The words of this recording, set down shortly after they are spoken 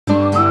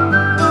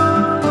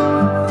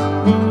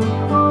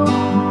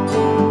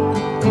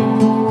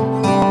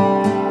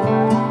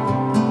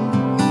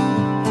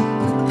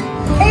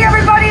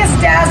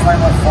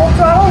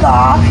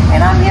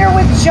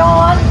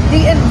John,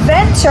 the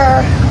inventor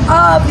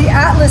of the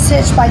Atlas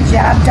Hitch by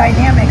Jab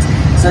Dynamics.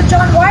 So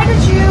John, why did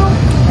you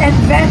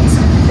invent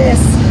this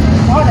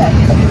product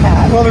that you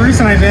have? Well, the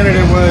reason I invented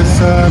it was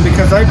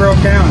because I broke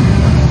down.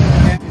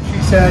 And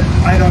she said,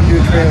 I don't do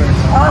trailers.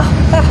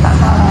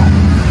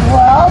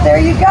 Well,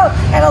 there you go.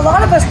 And a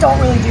lot of us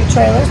don't really do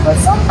trailers, but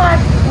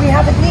sometimes we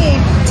have a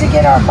need to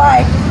get our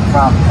bike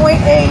from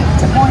point A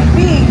to point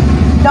B,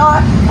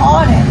 not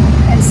on it.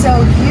 And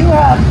so you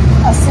have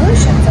a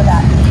solution for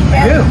that.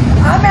 I do.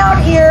 I'm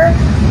out here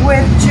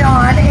with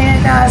John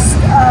in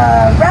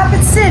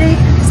Rapid City,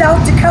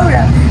 South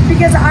Dakota,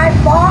 because I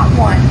bought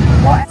one.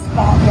 Well, I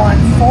bought one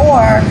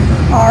for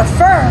our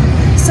firm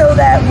so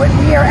that when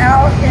we are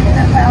out and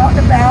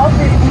about,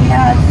 that we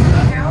have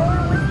an hour.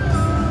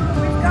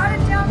 We've got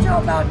it down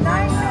to about 9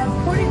 minutes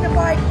putting the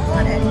bike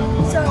on it.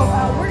 So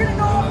we're going to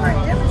go over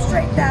and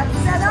demonstrate that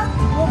setup.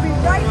 We'll be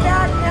right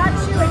back at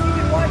you, and you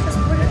can watch us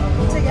put it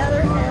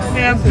together.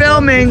 And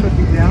filming.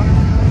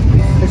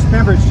 Just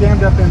remember, it's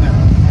jammed up in there.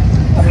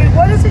 Okay,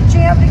 what is it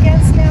jammed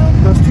against now?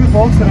 Those 2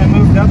 bolts that I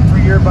moved up for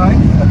your bike.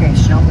 Okay,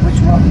 show me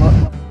which one.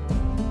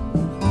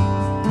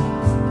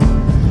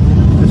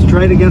 It's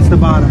right against the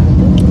bottom.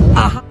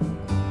 Uh-huh.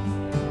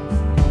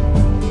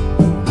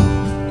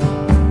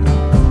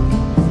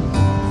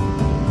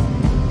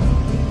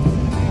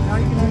 Now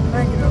you can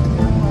crank it up.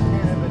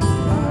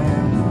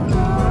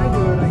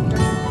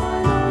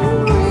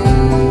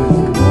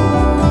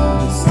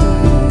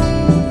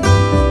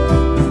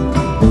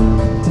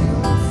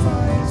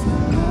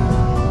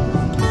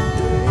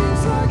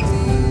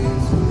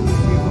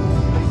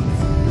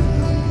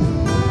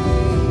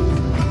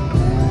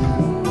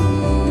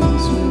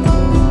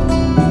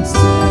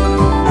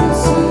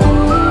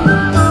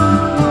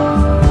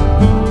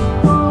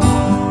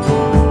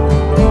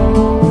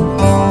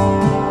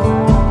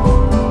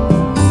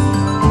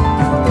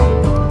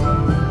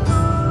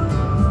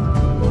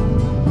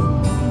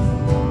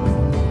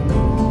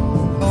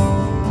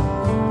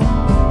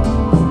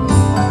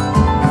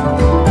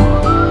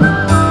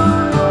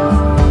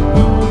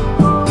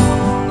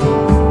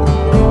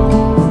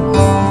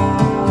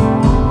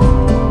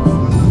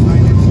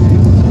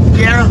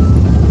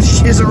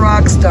 She's a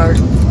rock star.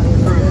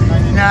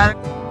 Not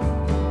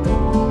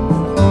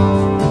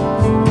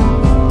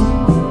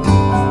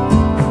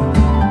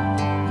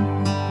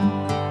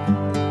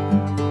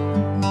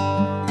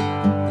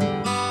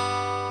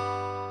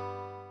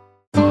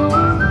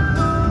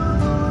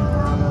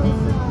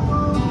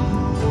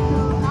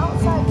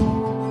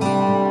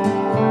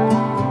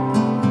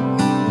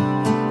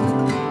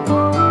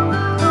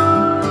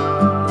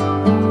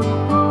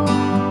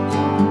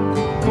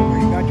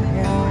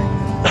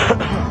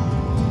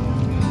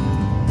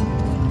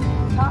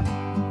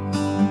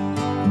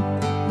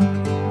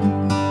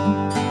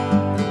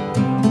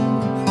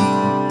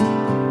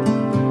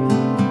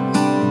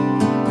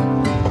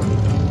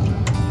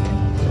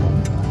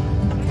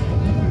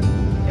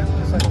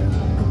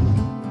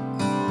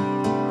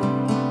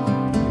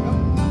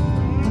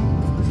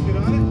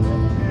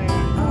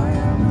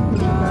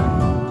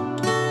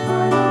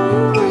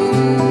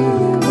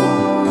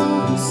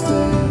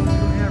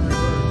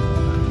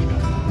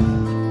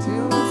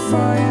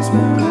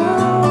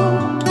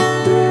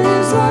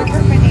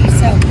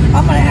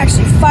I'm going to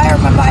actually fire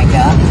my bike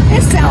up.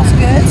 It sounds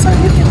good, so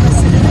you can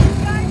listen to it.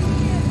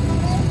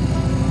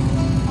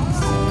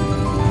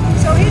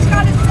 So he's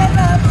got it set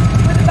up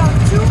with about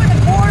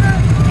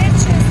 2¼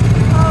 inches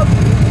of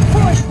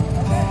push.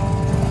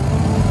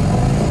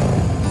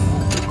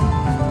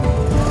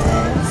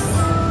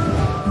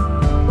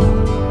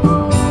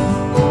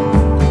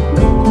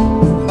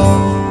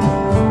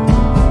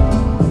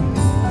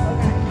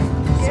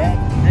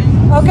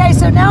 Okay,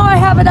 so now I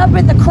have it up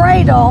in the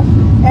cradle,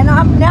 and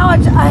I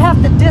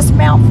have to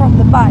dismount from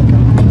the bike.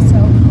 So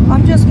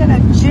I'm just going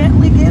to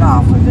gently get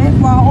off of it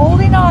while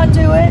holding on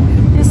to it,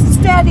 just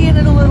steadying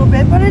it a little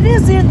bit. But it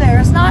is in there.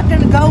 It's not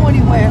going to go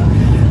anywhere.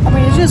 I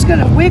mean, it's just going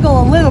to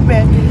wiggle a little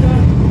bit.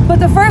 But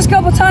the first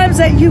couple times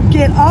that you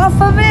get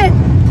off of it,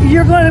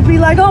 you're going to be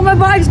like, oh, my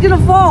bike's going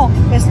to fall.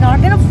 It's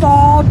not going to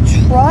fall.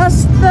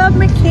 Trust the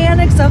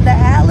mechanics of the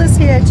Atlas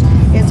Hitch.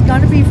 It's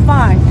going to be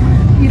fine.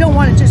 You don't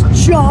want to just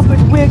jump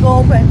and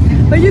wiggle, but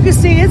you can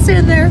see it's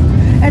in there,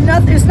 and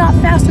it's not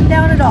fastened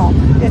down at all.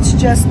 It's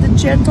just the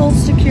gentle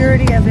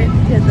security of it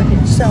in the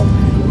hitch. So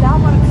now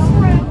I'm going to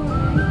come around,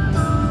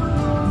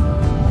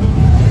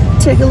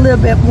 take a little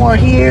bit more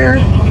here,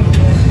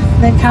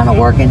 then kind of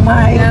working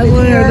my.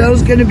 are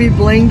those going to be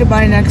blinged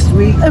by next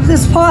week? If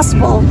it's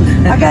possible,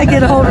 I got to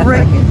get a hold of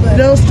Rick.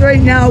 They'll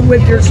straighten out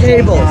with your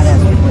cables.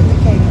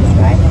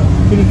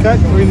 Can you cut?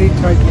 We need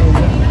tight cables.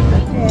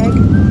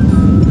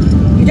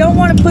 You don't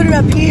want to put it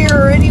up here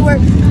or anywhere,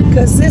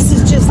 because this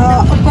is just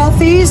both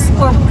these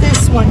or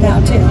this one now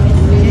too.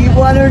 You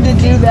want her to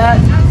do that?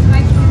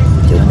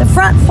 Doing the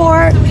front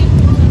for it.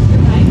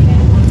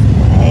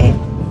 Okay.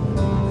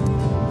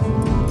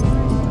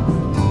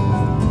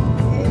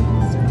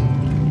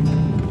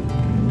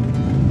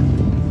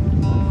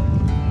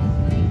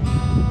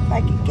 If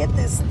I can get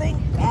this thing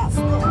past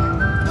there.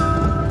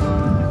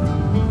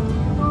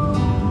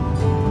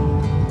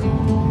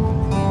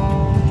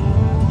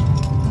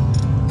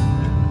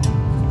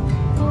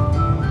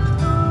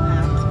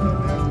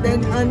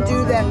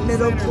 undo that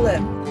middle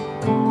clip.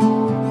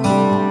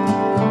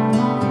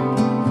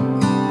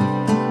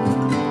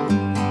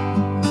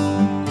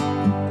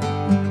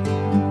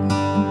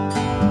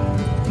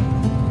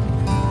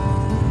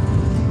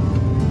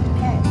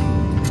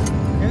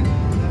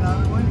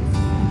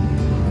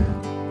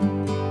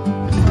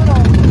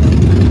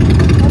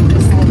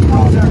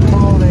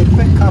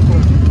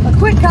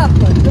 Quick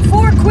coupler. The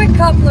 4 quick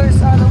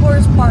couplers are the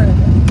worst part of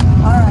it.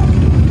 All right.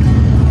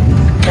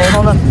 Okay,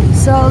 hold on.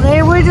 So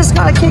we just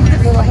gotta kick the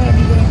little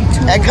handy dandy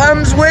tool. It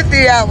comes with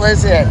the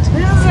Atlas Hitch.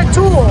 This is a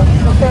tool.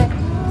 Okay.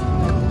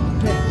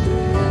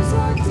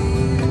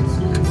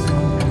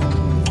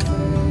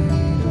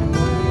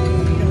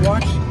 You can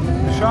watch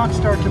the shock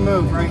start to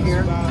move right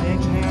here. About an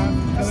inch and a half,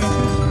 2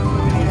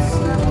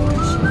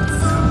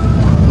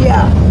 inches.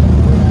 Yeah.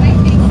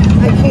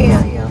 I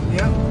can. Yeah.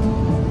 Yeah.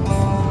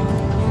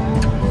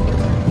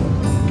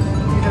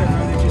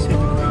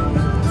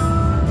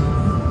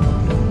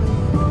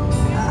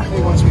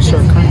 Once we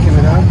start cranking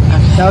it up,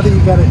 now that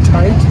you got it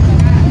tight,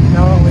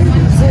 now all we do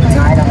is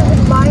Tied up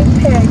with my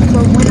peg,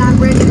 but when I'm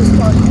ready to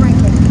start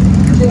cranking,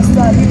 just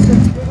use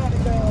it. We gotta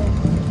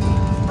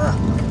go up.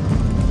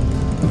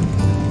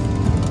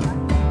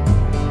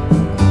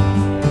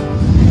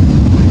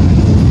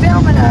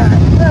 Filming a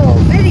little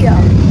video.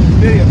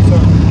 Video.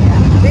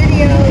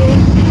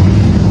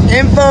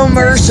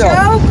 Infomercial.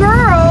 Show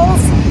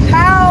girls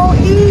how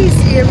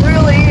easy it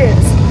really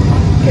is.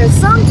 Because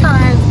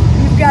sometimes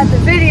you've got the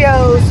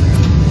videos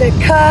that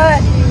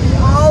cut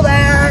and all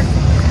that.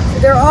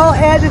 They're all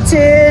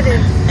edited.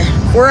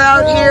 And We're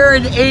out here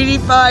in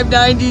 85,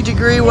 90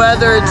 degree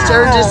weather in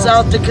Sturgis,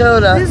 South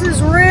Dakota. this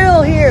is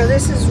real here.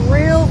 This is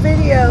real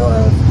video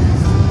of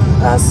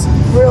us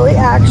really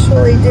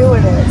actually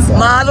doing it. So.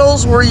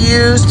 Models were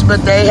used,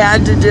 but they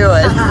had to do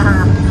it.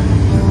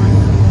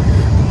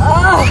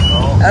 Oh,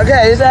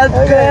 Okay, is that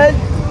good?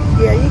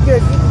 yeah, you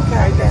good. You can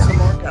cut it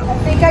down. I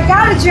think I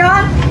got it,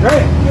 John.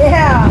 Great.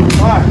 Yeah,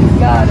 Why?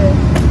 got it.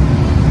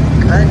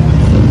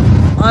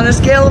 Good. On a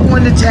scale of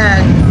 1 to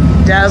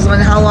 10,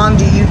 Dazzlin, how long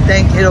do you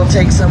think it'll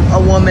take a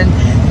woman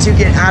to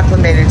get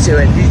acclimated to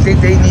it? Do you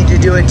think they need to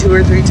do it 2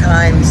 or 3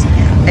 times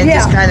and Yeah.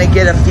 just kind of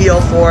get a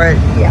feel for it?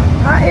 Yeah,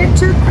 it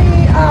took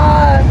me,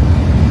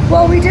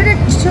 well, we did it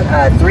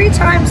 3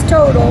 times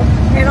total,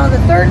 and on the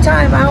 3rd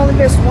time, I only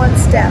missed 1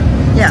 step.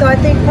 Yeah. So I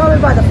think probably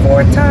by the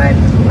 4th time,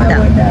 I Yeah.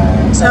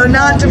 would, So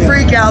not to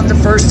freak out the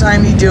first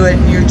time you do it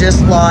and you're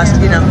just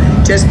lost, you know,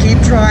 just keep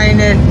trying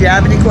it. If you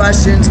have any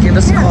questions, give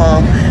us a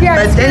call. Yeah,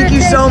 But it's thank gonna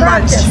you take so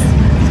practice.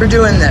 much for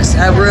doing this.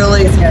 I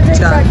really, it's gonna take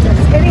John. practice.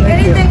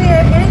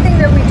 Anything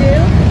that we do,